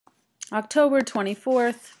October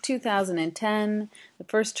 24th, 2010, the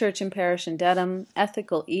First Church and Parish in Dedham,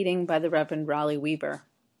 Ethical Eating by the Reverend Raleigh Weaver.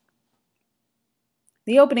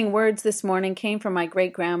 The opening words this morning came from my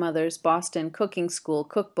great-grandmother's Boston cooking school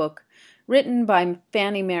cookbook, written by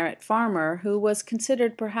Fanny Merritt Farmer, who was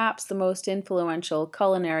considered perhaps the most influential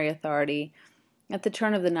culinary authority at the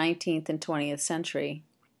turn of the 19th and 20th century.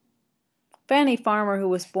 Fanny Farmer, who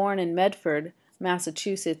was born in Medford,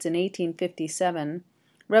 Massachusetts in 1857,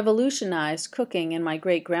 revolutionized cooking in my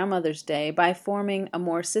great-grandmother's day by forming a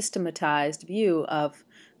more systematized view of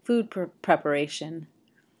food preparation.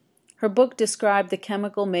 Her book described the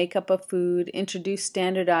chemical makeup of food, introduced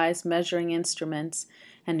standardized measuring instruments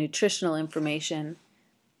and nutritional information,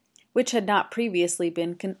 which had not previously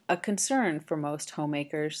been a concern for most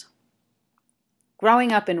homemakers.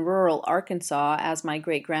 Growing up in rural Arkansas, as my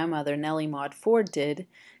great-grandmother Nellie Maud Ford did,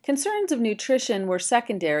 concerns of nutrition were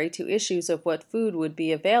secondary to issues of what food would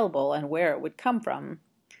be available and where it would come from.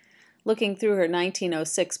 Looking through her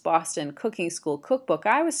 1906 Boston cooking school cookbook,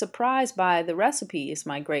 I was surprised by the recipes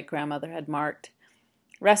my great-grandmother had marked.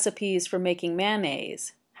 Recipes for making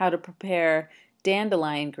mayonnaise, how to prepare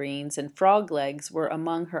dandelion greens, and frog legs were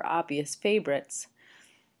among her obvious favorites.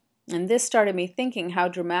 And this started me thinking how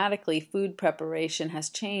dramatically food preparation has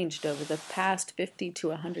changed over the past 50 to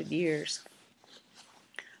 100 years.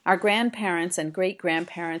 Our grandparents and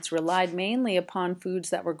great-grandparents relied mainly upon foods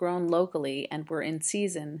that were grown locally and were in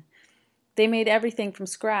season. They made everything from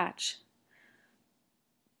scratch.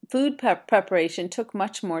 Food preparation took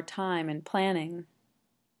much more time and planning.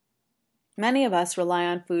 Many of us rely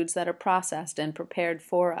on foods that are processed and prepared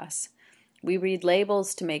for us. We read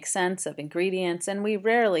labels to make sense of ingredients, and we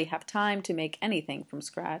rarely have time to make anything from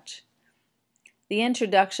scratch. The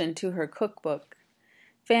introduction to her cookbook,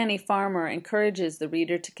 Fanny Farmer encourages the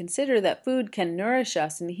reader to consider that food can nourish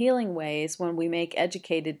us in healing ways when we make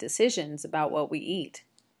educated decisions about what we eat.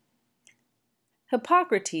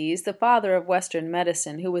 Hippocrates, the father of Western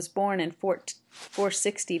medicine, who was born in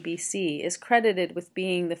 460 BC, is credited with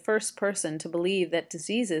being the first person to believe that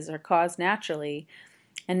diseases are caused naturally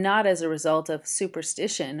and not as a result of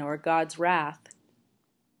superstition or God's wrath.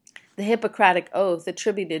 The Hippocratic Oath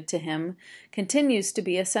attributed to him continues to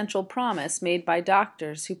be a central promise made by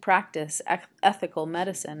doctors who practice ethical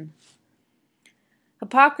medicine.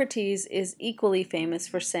 Hippocrates is equally famous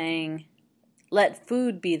for saying, "Let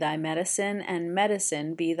food be thy medicine, and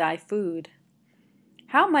medicine be thy food."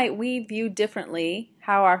 How might we view differently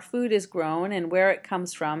how our food is grown and where it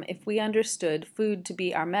comes from if we understood food to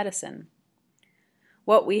be our medicine?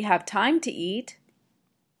 What we have time to eat,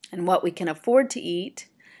 and what we can afford to eat,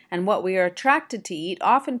 and what we are attracted to eat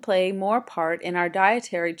often play more part in our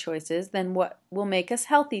dietary choices than what will make us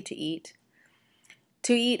healthy to eat.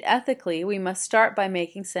 To eat ethically, we must start by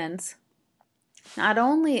making sense not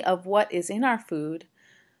only of what is in our food,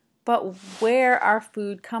 but where our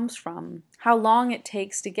food comes from, how long it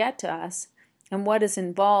takes to get to us, and what is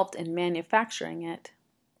involved in manufacturing it.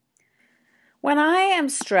 When I am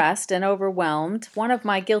stressed and overwhelmed, one of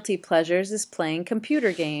my guilty pleasures is playing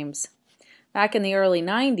computer games. Back in the early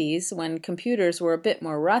 90s, when computers were a bit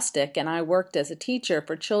more rustic and I worked as a teacher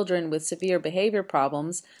for children with severe behavior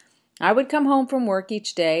problems, I would come home from work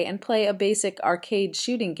each day and play a basic arcade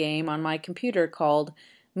shooting game on my computer called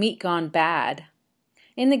Meat Gone Bad.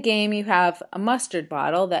 In the game, you have a mustard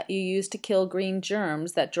bottle that you use to kill green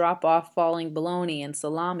germs that drop off falling bologna and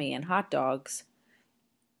salami and hot dogs.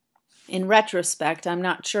 In retrospect, I'm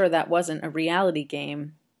not sure that wasn't a reality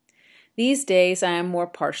game. These days, I am more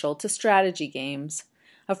partial to strategy games.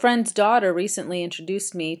 A friend's daughter recently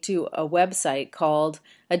introduced me to a website called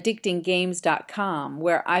addictinggames.com,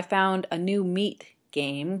 where I found a new meat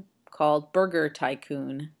game called Burger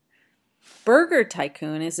Tycoon. Burger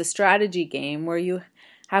Tycoon is a strategy game where you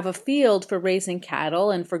have a field for raising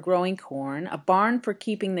cattle and for growing corn, a barn for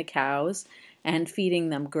keeping the cows and feeding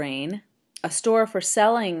them grain, a store for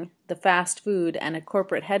selling the fast food, and a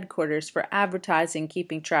corporate headquarters for advertising,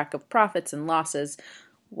 keeping track of profits and losses,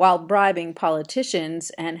 while bribing politicians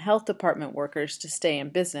and health department workers to stay in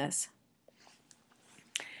business.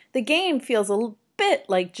 The game feels a bit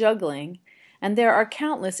like juggling, and there are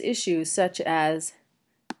countless issues such as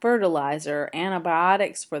fertilizer,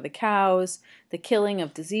 antibiotics for the cows, the killing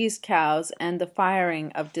of diseased cows, and the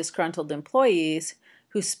firing of disgruntled employees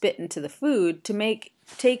who spit into the food to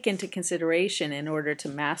take into consideration in order to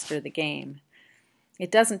master the game.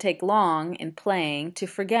 It doesn't take long in playing to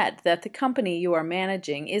forget that the company you are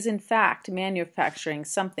managing is in fact manufacturing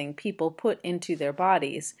something people put into their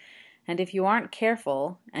bodies, and if you aren't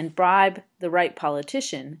careful and bribe the right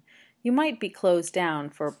politician, you might be closed down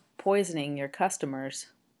for poisoning your customers.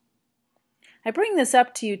 I bring this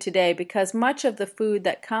up to you today because much of the food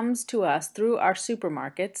that comes to us through our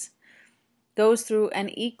supermarkets goes through an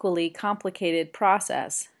equally complicated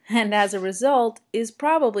process, and as a result is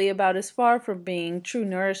probably about as far from being true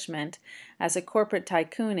nourishment as a corporate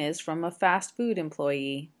tycoon is from a fast food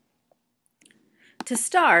employee. To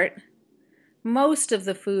start, most of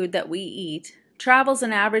the food that we eat travels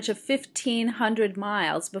an average of 1,500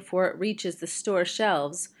 miles before it reaches the store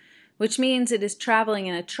shelves, which means it is traveling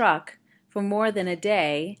in a truck for more than a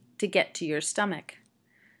day to get to your stomach.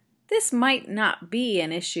 This might not be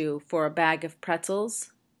an issue for a bag of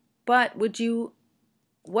pretzels, but what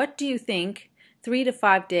do you think 3 to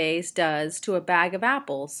 5 days does to a bag of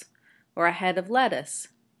apples, or a head of lettuce,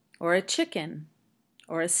 or a chicken,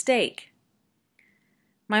 or a steak?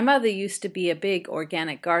 My mother used to be a big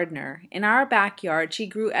organic gardener. In our backyard, she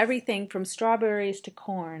grew everything from strawberries to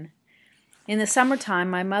corn. In the summertime,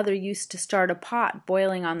 my mother used to start a pot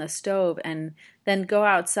boiling on the stove and then go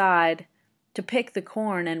outside to pick the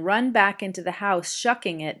corn and run back into the house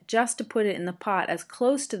shucking it just to put it in the pot as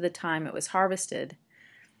close to the time it was harvested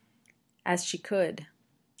as she could.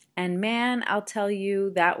 And man, I'll tell you,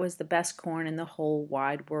 that was the best corn in the whole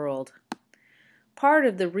wide world. Part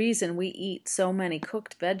of the reason we eat so many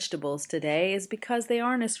cooked vegetables today is because they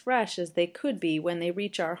aren't as fresh as they could be when they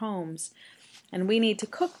reach our homes, and we need to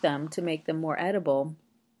cook them to make them more edible.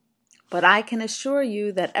 But I can assure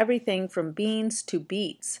you that everything from beans to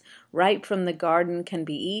beets, right from the garden, can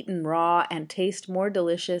be eaten raw and taste more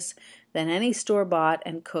delicious than any store-bought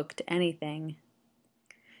and cooked anything.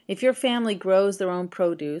 If your family grows their own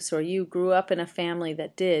produce, or you grew up in a family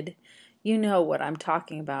that did, you know what I'm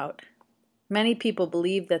talking about. Many people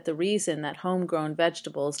believe that the reason that homegrown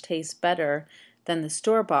vegetables taste better than the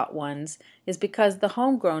store-bought ones is because the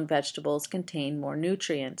homegrown vegetables contain more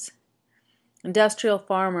nutrients. Industrial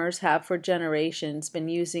farmers have for generations been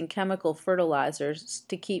using chemical fertilizers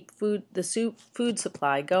to keep the food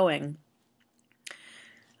supply going.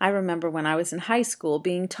 I remember when I was in high school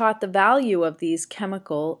being taught the value of these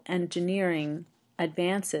chemical engineering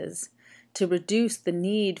advances to reduce the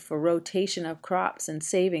need for rotation of crops and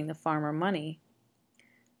saving the farmer money.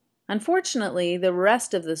 Unfortunately, the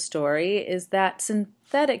rest of the story is that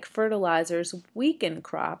synthetic fertilizers weaken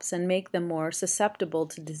crops and make them more susceptible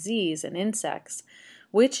to disease and insects,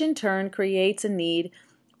 which in turn creates a need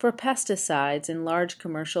for pesticides in large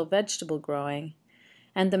commercial vegetable growing.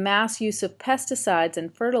 And the mass use of pesticides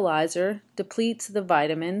and fertilizer depletes the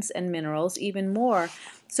vitamins and minerals even more,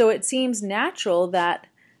 so it seems natural that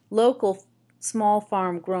local small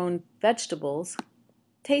farm grown vegetables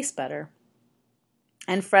taste better.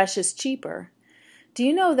 And fresh is cheaper. Do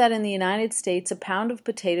you know that in the United States a pound of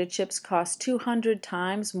potato chips costs 200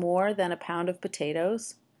 times more than a pound of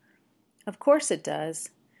potatoes? Of course it does.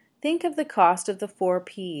 Think of the cost of the 4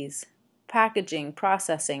 Ps: packaging,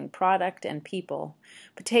 processing, product, and people.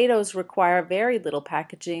 Potatoes require very little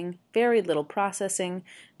packaging, very little processing,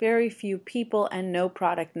 very few people, and no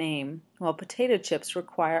product name, while potato chips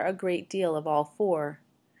require a great deal of all 4.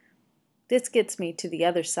 This gets me to the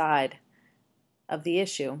other side of the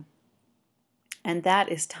issue, and that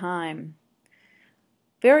is time.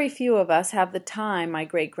 Very few of us have the time my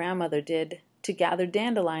great-grandmother did to gather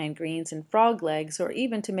dandelion greens and frog legs, or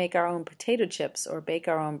even to make our own potato chips or bake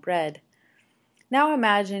our own bread. Now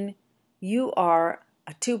imagine you are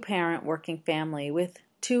a 2-parent working family with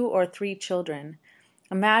 2 or 3 children.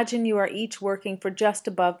 Imagine you are each working for just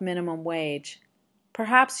above minimum wage.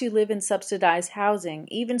 Perhaps you live in subsidized housing.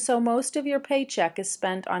 Even so, most of your paycheck is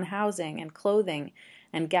spent on housing and clothing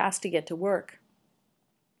and gas to get to work.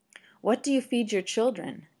 What do you feed your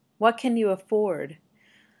children? What can you afford?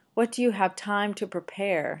 What do you have time to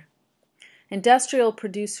prepare? Industrial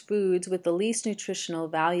produced foods with the least nutritional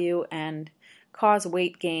value and cause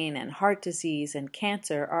weight gain and heart disease and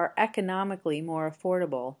cancer are economically more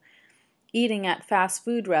affordable. Eating at fast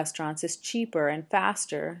food restaurants is cheaper and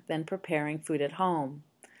faster than preparing food at home.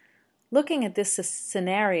 Looking at this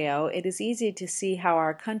scenario, it is easy to see how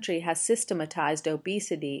our country has systematized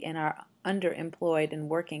obesity in our underemployed and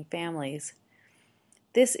working families.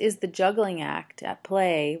 This is the juggling act at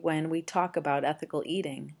play when we talk about ethical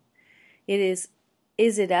eating. Is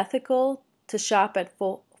it ethical to shop at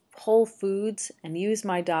Whole Foods and use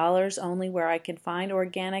my dollars only where I can find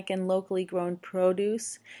organic and locally grown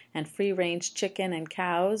produce and free-range chicken and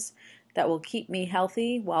cows that will keep me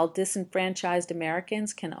healthy, while disenfranchised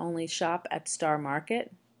Americans can only shop at Star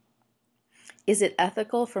Market? Is it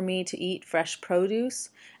ethical for me to eat fresh produce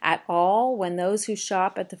at all when those who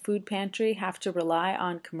shop at the food pantry have to rely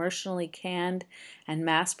on commercially canned and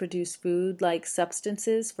mass-produced food-like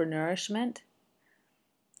substances for nourishment?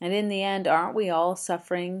 And in the end, aren't we all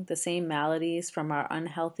suffering the same maladies from our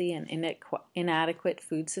unhealthy and inadequate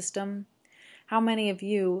food system? How many of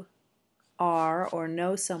you are or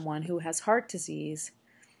know someone who has heart disease?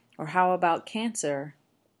 Or how about cancer?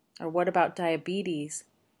 Or what about diabetes?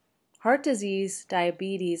 Heart disease,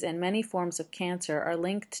 diabetes, and many forms of cancer are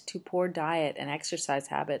linked to poor diet and exercise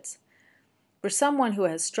habits. For someone who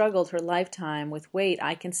has struggled her lifetime with weight,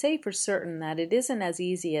 I can say for certain that it isn't as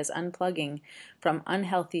easy as unplugging from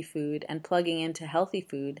unhealthy food and plugging into healthy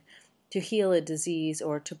food to heal a disease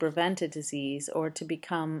or to prevent a disease or to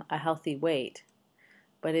become a healthy weight.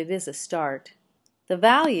 But it is a start. The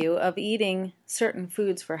value of eating certain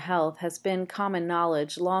foods for health has been common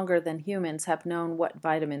knowledge longer than humans have known what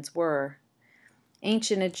vitamins were.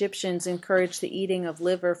 Ancient Egyptians encouraged the eating of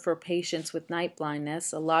liver for patients with night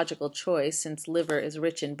blindness, a logical choice since liver is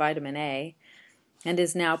rich in vitamin A, and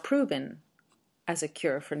is now proven as a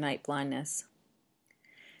cure for night blindness.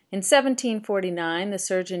 In 1749, the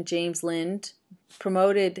surgeon James Lind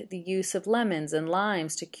promoted the use of lemons and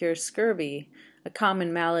limes to cure scurvy, a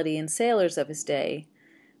common malady in sailors of his day.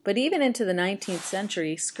 But even into the 19th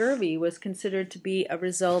century, scurvy was considered to be a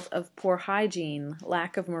result of poor hygiene,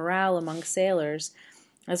 lack of morale among sailors,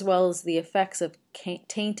 as well as the effects of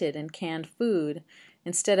tainted and canned food,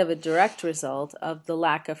 instead of a direct result of the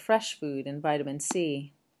lack of fresh food and vitamin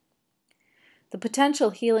C. The potential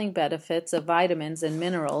healing benefits of vitamins and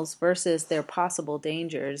minerals versus their possible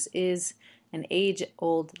dangers is an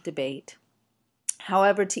age-old debate.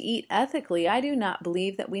 However, to eat ethically, I do not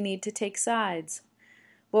believe that we need to take sides.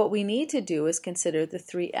 What we need to do is consider the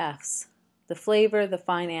 3 F's: the flavor, the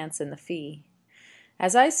finance, and the fee.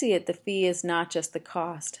 As I see it, the fee is not just the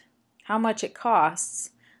cost. How much it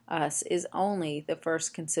costs us is only the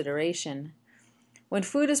first consideration. When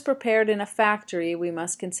food is prepared in a factory, we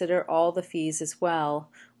must consider all the fees as well.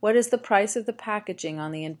 What is the price of the packaging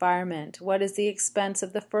on the environment? What is the expense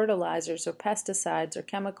of the fertilizers or pesticides or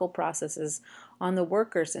chemical processes on the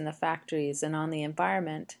workers in the factories and on the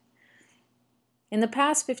environment? In the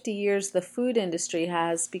past 50 years, the food industry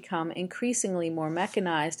has become increasingly more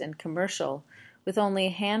mechanized and commercial, with only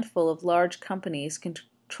a handful of large companies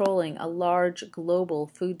controlling a large global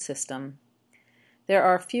food system. There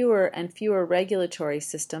are fewer and fewer regulatory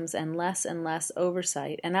systems and less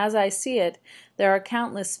oversight, and as I see it, there are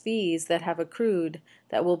countless fees that have accrued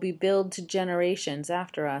that will be billed to generations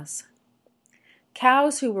after us.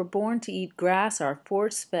 Cows who were born to eat grass are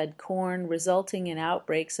force-fed corn, resulting in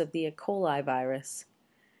outbreaks of the E. coli virus.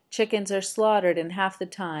 Chickens are slaughtered in half the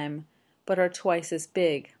time, but are twice as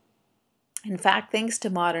big. In fact, thanks to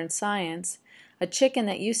modern science, a chicken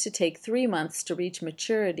that used to take 3 months to reach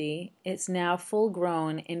maturity is now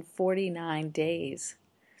full-grown in 49 days.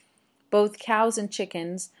 Both cows and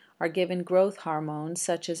chickens are given growth hormones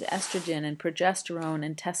such as estrogen and progesterone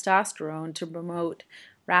and testosterone to promote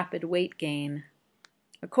rapid weight gain.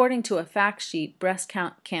 According to a fact sheet, Breast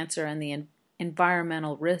Cancer and the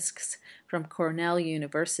Environmental Risks from Cornell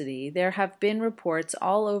University, there have been reports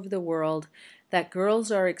all over the world that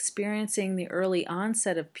girls are experiencing the early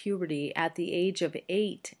onset of puberty at the age of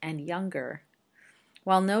 8 and younger.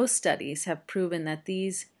 While no studies have proven that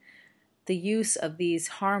the use of these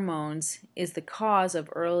hormones is the cause of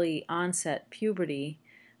early onset puberty,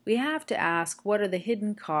 we have to ask, what are the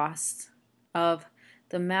hidden costs of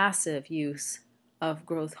the massive use of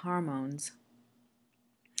growth hormones?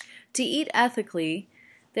 To eat ethically,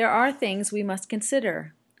 there are things we must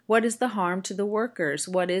consider. What is the harm to the workers?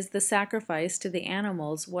 What is the sacrifice to the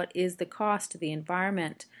animals? What is the cost to the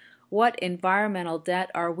environment? What environmental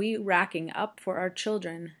debt are we racking up for our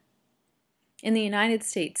children? In the United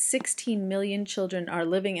States, 16 million children are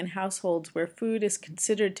living in households where food is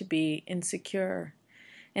considered to be insecure.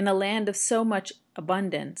 In a land of so much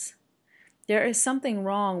abundance, there is something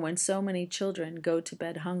wrong when so many children go to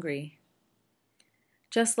bed hungry.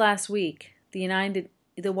 Just last week,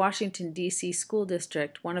 the Washington, D.C. school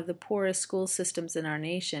district, one of the poorest school systems in our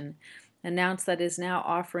nation, announced that it is now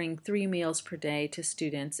offering 3 meals per day to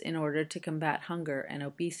students in order to combat hunger and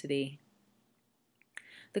obesity.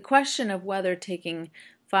 The question of whether taking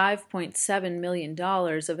 $5.7 million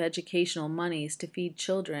of educational monies to feed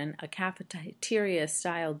children a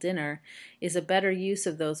cafeteria-style dinner is a better use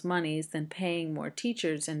of those monies than paying more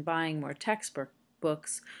teachers and buying more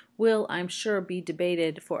textbooks will, I'm sure, be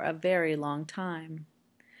debated for a very long time.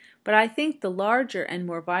 But I think the larger and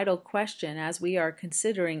more vital question as we are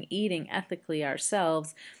considering eating ethically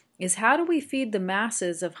ourselves is, how do we feed the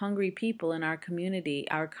masses of hungry people in our community,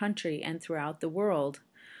 our country, and throughout the world?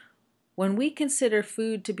 When we consider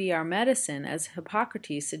food to be our medicine, as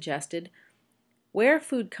Hippocrates suggested, where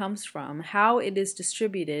food comes from, how it is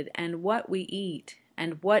distributed, and what we eat,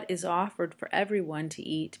 and what is offered for everyone to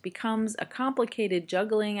eat becomes a complicated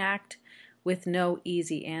juggling act with no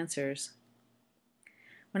easy answers.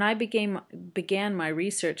 When I began my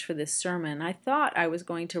research for this sermon, I thought I was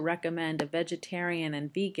going to recommend a vegetarian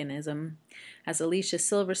and veganism, as Alicia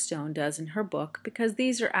Silverstone does in her book, because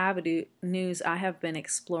these are avenues I have been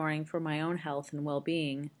exploring for my own health and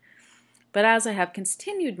well-being. But as I have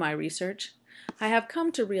continued my research, I have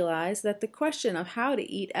come to realize that the question of how to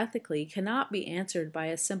eat ethically cannot be answered by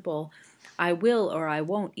a simple, I will or I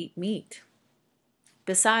won't eat meat.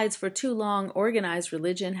 Besides, for too long, organized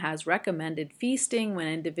religion has recommended feasting when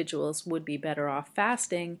individuals would be better off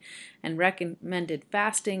fasting, and recommended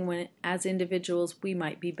fasting when, as individuals, we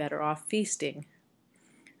might be better off feasting.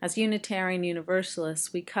 As Unitarian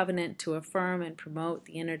Universalists, we covenant to affirm and promote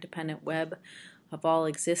the interdependent web of all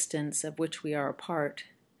existence of which we are a part.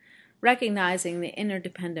 Recognizing the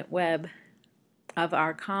interdependent web of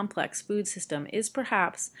our complex food system is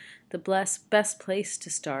perhaps the best place to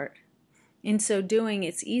start. In so doing,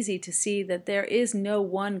 it's easy to see that there is no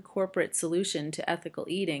one corporate solution to ethical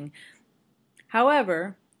eating.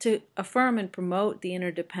 However, to affirm and promote the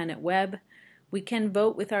interdependent web, we can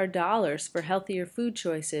vote with our dollars for healthier food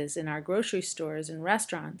choices in our grocery stores and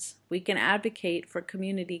restaurants. We can advocate for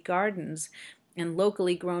community gardens and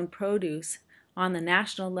locally grown produce. On the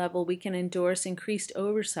national level, we can endorse increased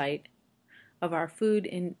oversight of our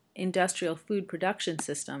industrial food production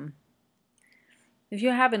system. If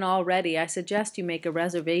you haven't already, I suggest you make a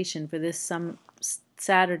reservation for this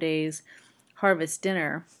Saturday's harvest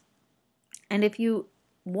dinner. And if you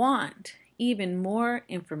want even more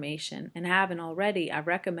information and haven't already, I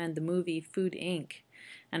recommend the movie Food Inc.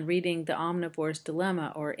 and reading The Omnivore's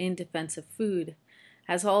Dilemma or In Defense of Food,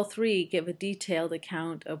 as all three give a detailed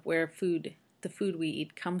account of where the food we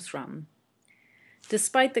eat comes from.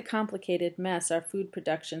 Despite the complicated mess our food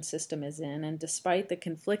production system is in, and despite the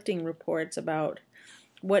conflicting reports about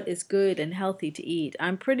what is good and healthy to eat,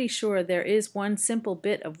 I'm pretty sure there is one simple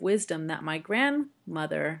bit of wisdom that my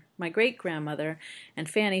great-grandmother, and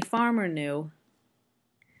Fanny Farmer knew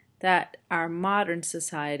that our modern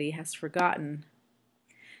society has forgotten.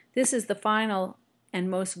 This is the final and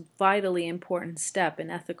most vitally important step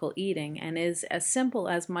in ethical eating, and is as simple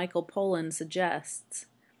as Michael Pollan suggests.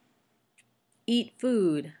 Eat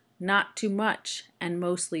food, not too much, and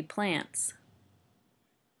mostly plants.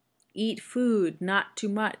 Eat food, not too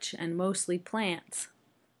much, and mostly plants.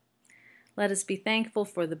 Let us be thankful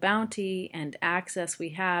for the bounty and access we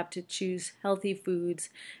have to choose healthy foods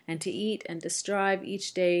and to eat, and to strive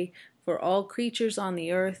each day for all creatures on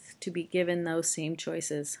the earth to be given those same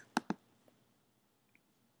choices.